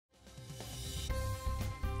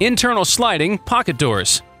Internal sliding pocket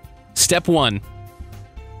doors. Step 1.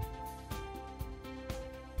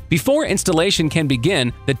 Before installation can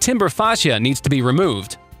begin, the timber fascia needs to be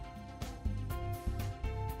removed.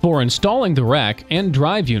 For installing the rack and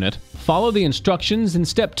drive unit, follow the instructions in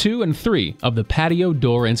Step 2 and 3 of the patio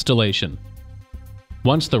door installation.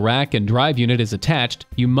 Once the rack and drive unit is attached,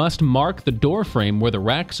 you must mark the door frame where the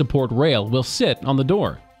rack support rail will sit on the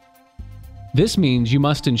door. This means you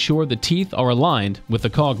must ensure the teeth are aligned with the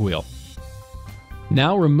cogwheel.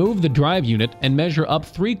 Now remove the drive unit and measure up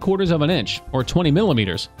 3/4 of an inch or 20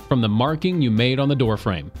 millimeters from the marking you made on the door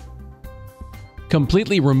frame.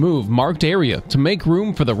 Completely remove marked area to make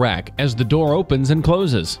room for the rack as the door opens and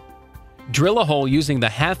closes. Drill a hole using the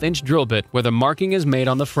 1/2-inch drill bit where the marking is made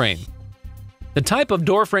on the frame. The type of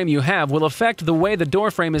door frame you have will affect the way the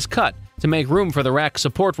door frame is cut to make room for the rack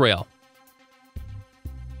support rail.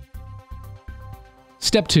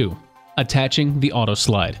 Step 2. Attaching the auto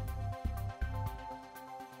slide.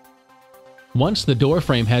 Once the door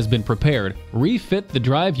frame has been prepared, refit the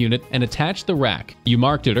drive unit and attach the rack. You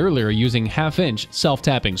marked it earlier using 1/2-inch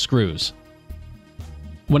self-tapping screws.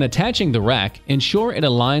 When attaching the rack, ensure it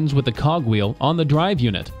aligns with the cogwheel on the drive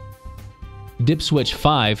unit. Dip switch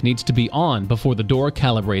 5 needs to be on before the door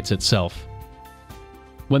calibrates itself.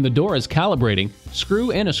 When the door is calibrating, screw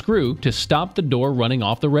in a screw to stop the door running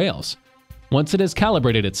off the rails. Once it has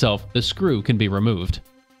calibrated itself, the screw can be removed.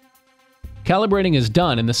 Calibrating is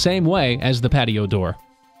done in the same way as the patio door.